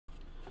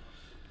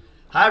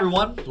Hi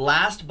everyone,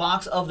 last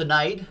box of the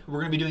night. We're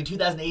going to be doing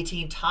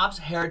 2018 Topps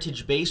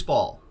Heritage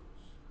Baseball.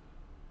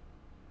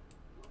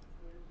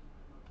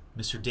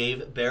 Mr.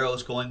 Dave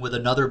Barrows going with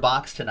another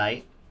box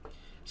tonight.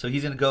 So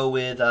he's going to go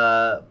with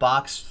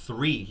box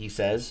 3, he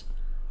says.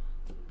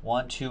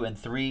 1, 2, and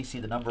 3. See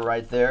the number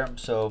right there.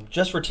 So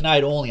just for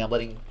tonight only, I'm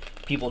letting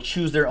people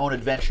choose their own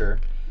adventure.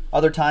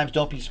 Other times,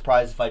 don't be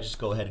surprised if I just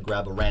go ahead and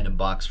grab a random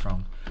box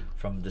from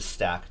this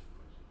stack.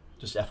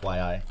 Just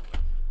FYI.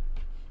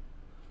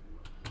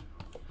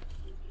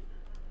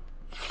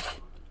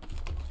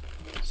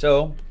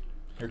 So,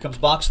 here comes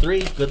box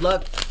 3. Good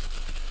luck.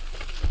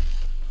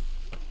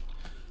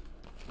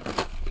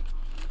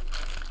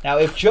 Now,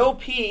 if Joe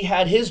P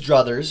had his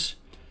druthers,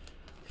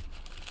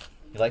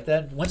 you like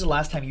that? When's the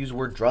last time you used the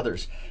word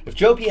druthers? If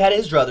Joe P had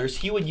his druthers,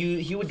 he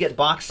would get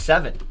box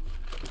 7.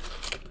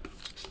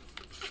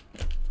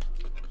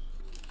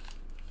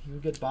 He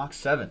would get box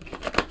 7.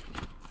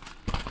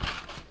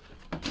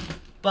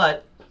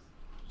 But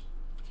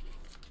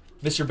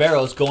Mr.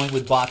 Barrows going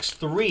with box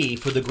 3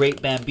 for the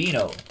Great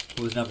Bambino,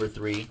 who is number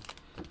 3.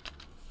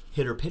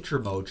 Hitter-pitcher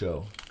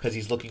mojo, because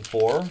he's looking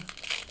for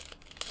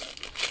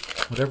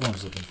what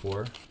everyone's looking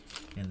for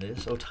in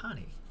this,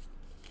 Ohtani.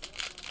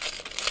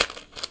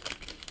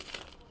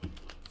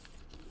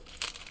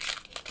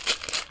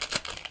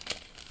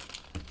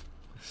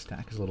 The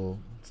stack is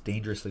it's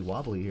dangerously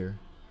wobbly here.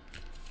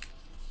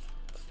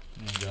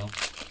 There you go.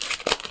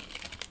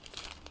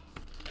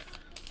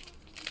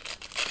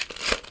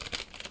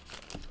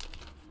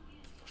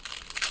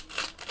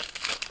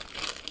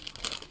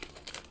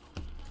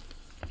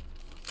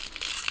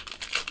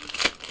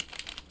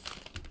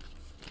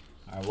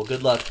 All right, well,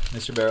 good luck,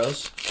 Mr.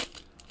 Barrows.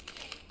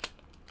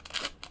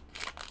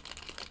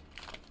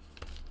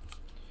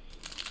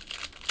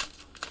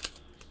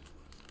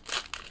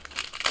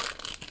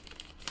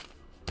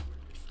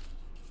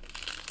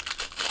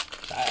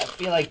 I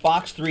feel like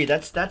box 3,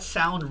 that's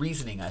sound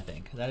reasoning, I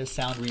think. That is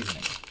sound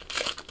reasoning.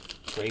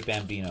 Great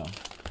Bambino.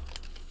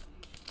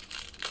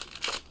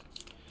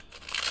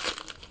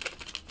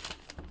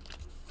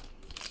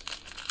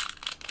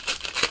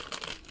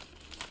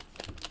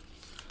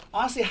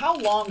 Honestly, how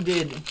long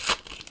did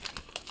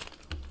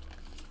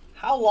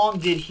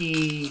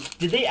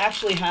they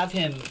actually have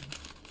him?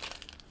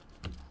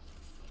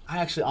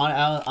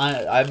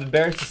 I'm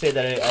embarrassed to say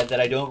that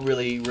I don't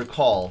really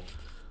recall.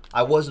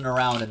 I wasn't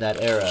around in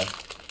that era.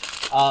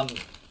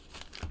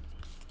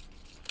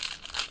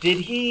 Did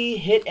he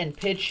hit and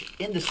pitch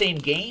in the same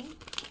game?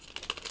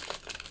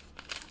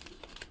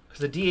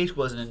 Because the DH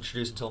wasn't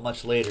introduced until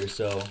much later,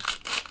 so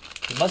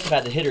he must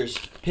have had the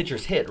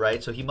pitchers hit,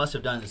 right? So he must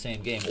have done it in the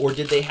same game. Or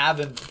did they have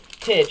him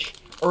pitch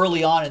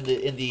early on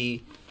in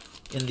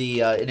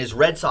his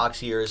Red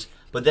Sox years,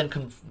 but then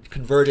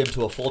convert him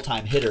to a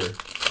full-time hitter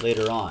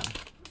later on?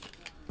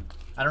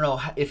 I don't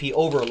know if he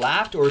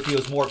overlapped, or if he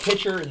was more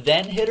pitcher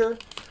then hitter,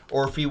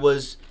 or if he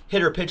was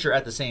hitter-pitcher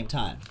at the same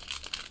time.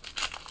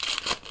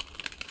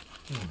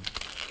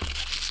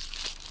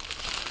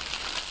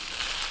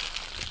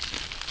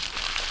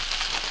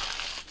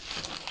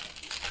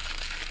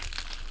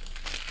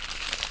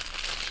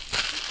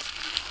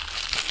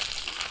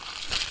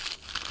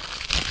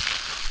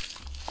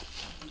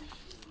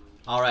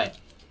 All right.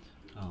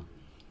 Oh.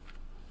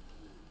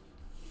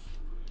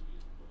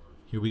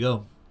 Here we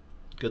go.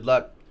 Good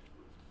luck.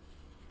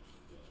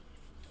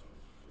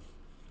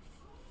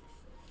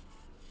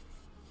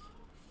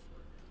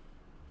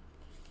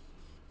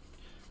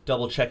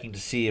 Double checking to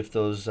see if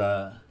those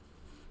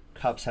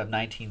cups have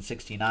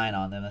 1969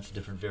 on them. That's a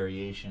different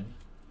variation.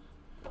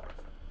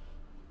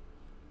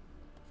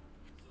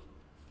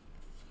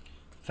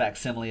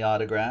 Facsimile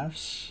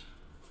autographs.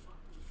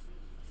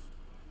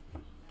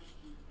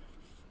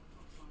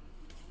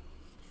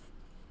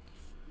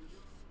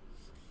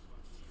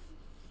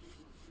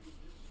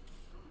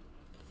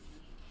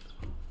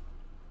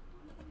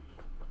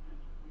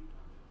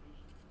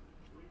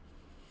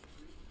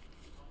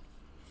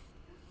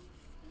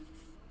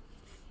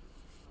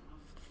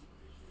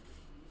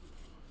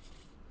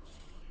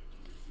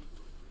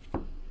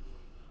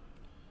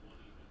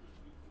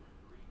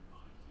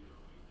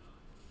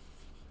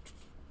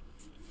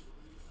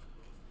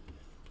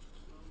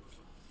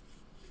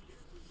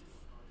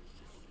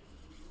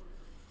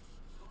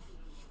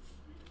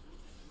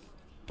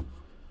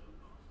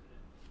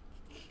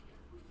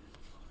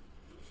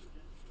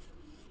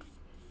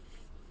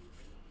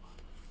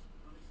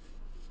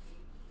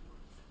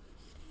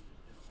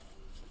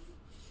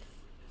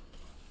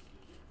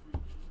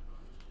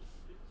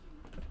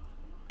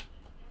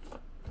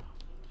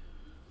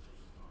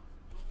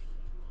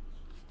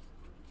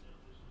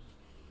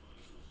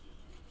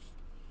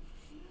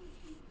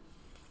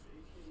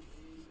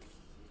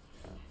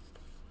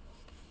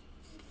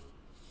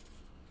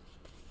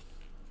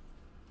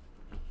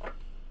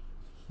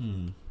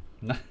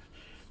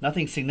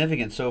 Nothing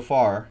significant so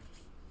far.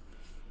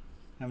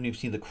 Haven't even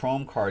seen the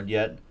Chrome card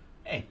yet.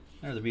 Hey,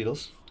 there are the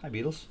Beatles. Hi,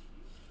 Beatles.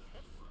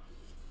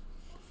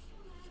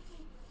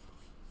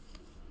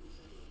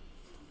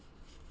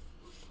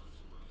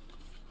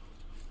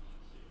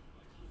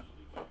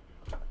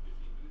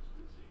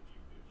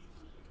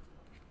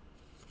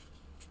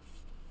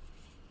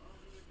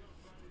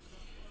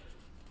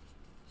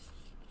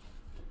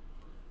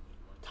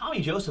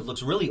 Tommy Joseph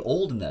looks really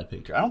old in that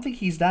picture. I don't think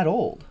he's that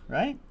old,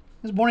 right?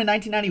 He was born in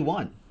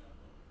 1991.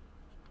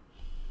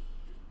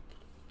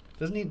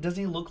 Doesn't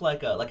he look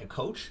like a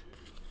coach?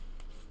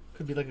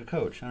 Could be like a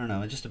coach. I don't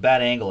know. It's just a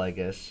bad angle, I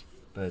guess.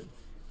 But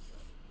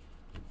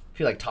I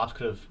feel like Topps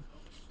could have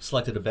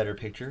selected a better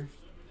picture.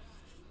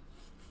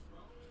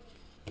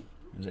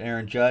 There's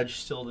Aaron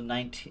Judge, still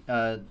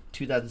the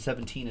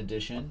 2017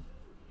 edition.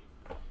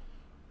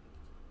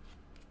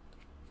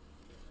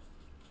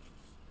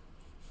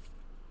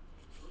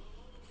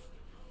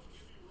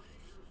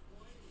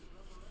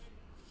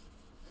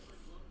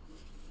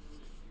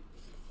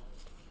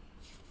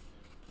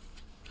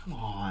 Come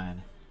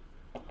on.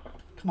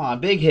 Come on,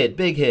 big hit,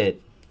 big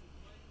hit.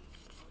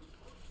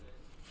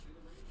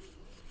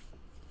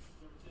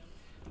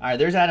 All right,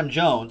 there's Adam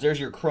Jones. There's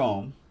your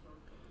Chrome.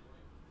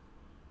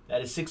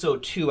 That is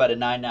 602 out of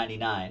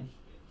 999.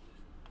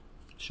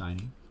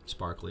 Shiny,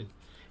 sparkly.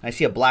 And I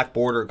see a black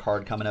border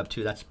card coming up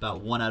too. That's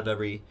about 1 out of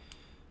every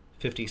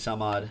 50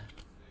 some odd.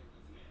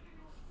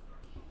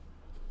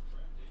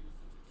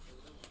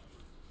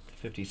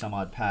 50 some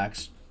odd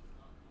packs.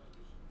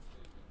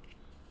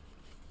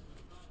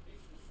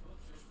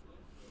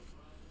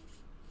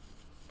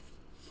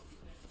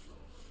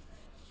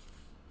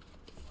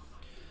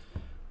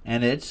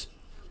 And it's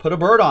put a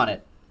bird on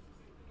it.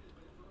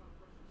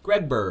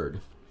 Greg Bird.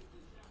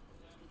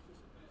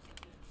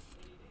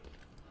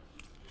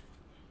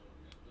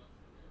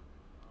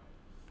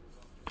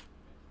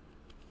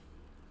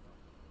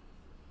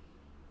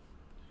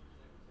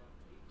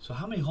 So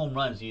how many home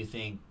runs do you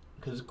think?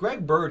 Because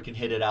Greg Bird can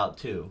hit it out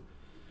too.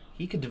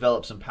 He could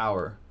develop some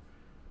power.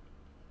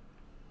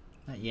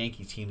 That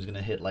Yankees team is going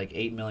to hit like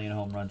 8 million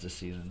home runs this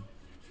season.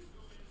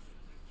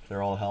 If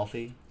they're all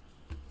healthy.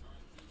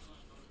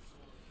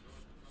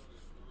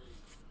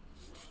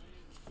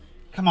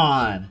 Come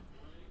on.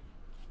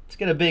 Let's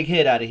get a big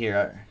hit out of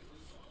here.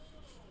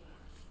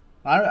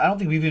 I don't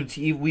think we've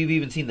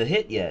even seen the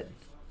hit yet.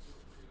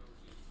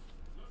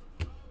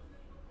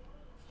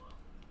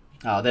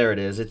 Oh, there it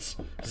is. It's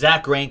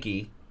Zach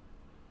Greinke.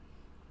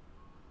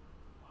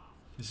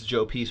 This is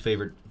Joe P's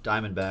favorite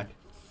Diamondback.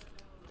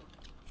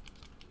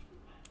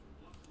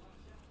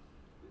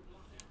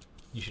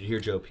 You should hear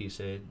Joe P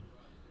say it.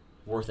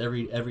 Worth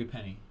every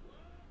penny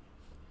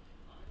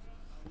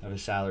of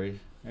his salary.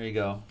 There you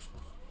go.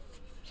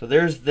 So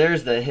there's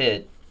the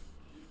hit.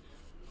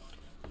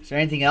 Is there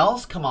anything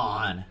else? Come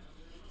on.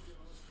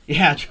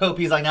 Yeah, Joe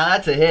P's like, now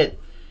that's a hit.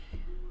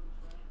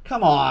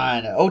 Come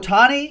on.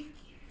 Ohtani?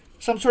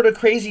 Some sort of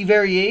crazy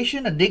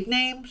variation? A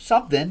nickname?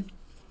 Something.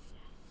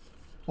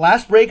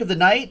 Last break of the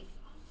night?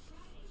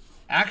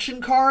 Action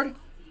card?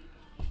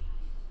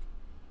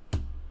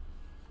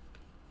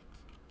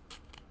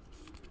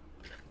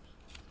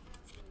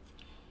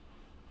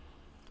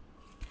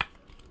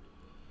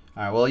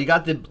 All right, well, you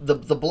got the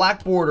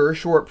black border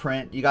short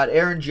print. You got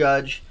Aaron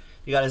Judge.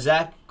 You got a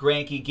Zach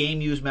Greinke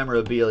game-used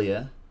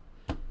memorabilia.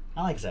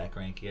 I like Zach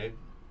Greinke. I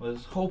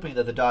was hoping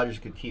that the Dodgers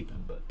could keep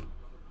him, but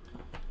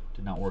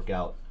did not work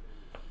out.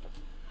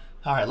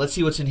 All right, let's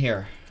see what's in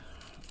here.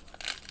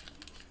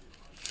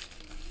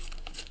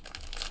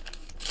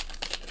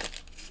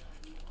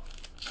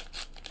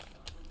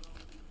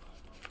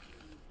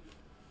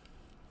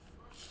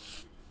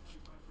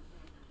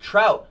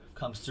 Trout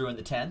comes through in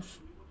the 10th.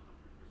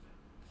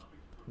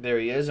 There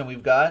he is, and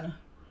we've got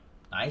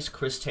nice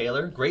Chris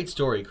Taylor. Great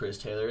story, Chris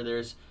Taylor.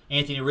 There's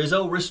Anthony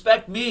Rizzo.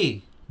 Respect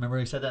me. Remember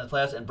he said that in the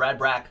playoffs? And Brad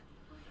Brack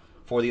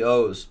for the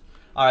O's.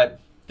 All right,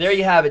 there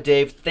you have it,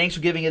 Dave. Thanks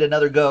for giving it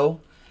another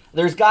go.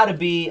 There's got to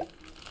be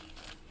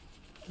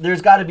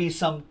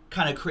some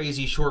kind of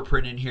crazy short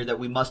print in here that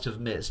we must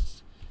have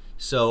missed.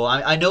 So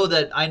I know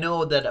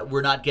that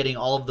we're not getting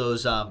all of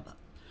those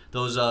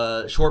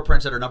short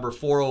prints that are number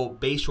 40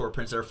 base short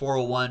prints that are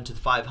 401 to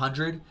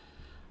 500.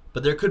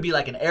 But there could be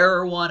like an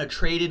error one, a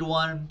traded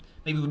one.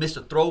 Maybe we missed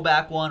a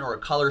throwback one or a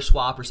color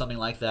swap or something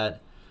like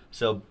that.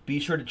 So be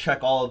sure to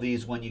check all of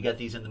these when you get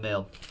these in the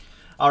mail.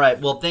 All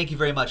right. Well, thank you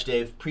very much,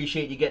 Dave.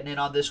 Appreciate you getting in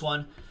on this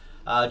one.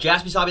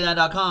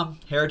 JaspysHobbyland.com,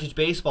 Heritage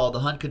Baseball.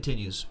 The hunt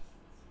continues.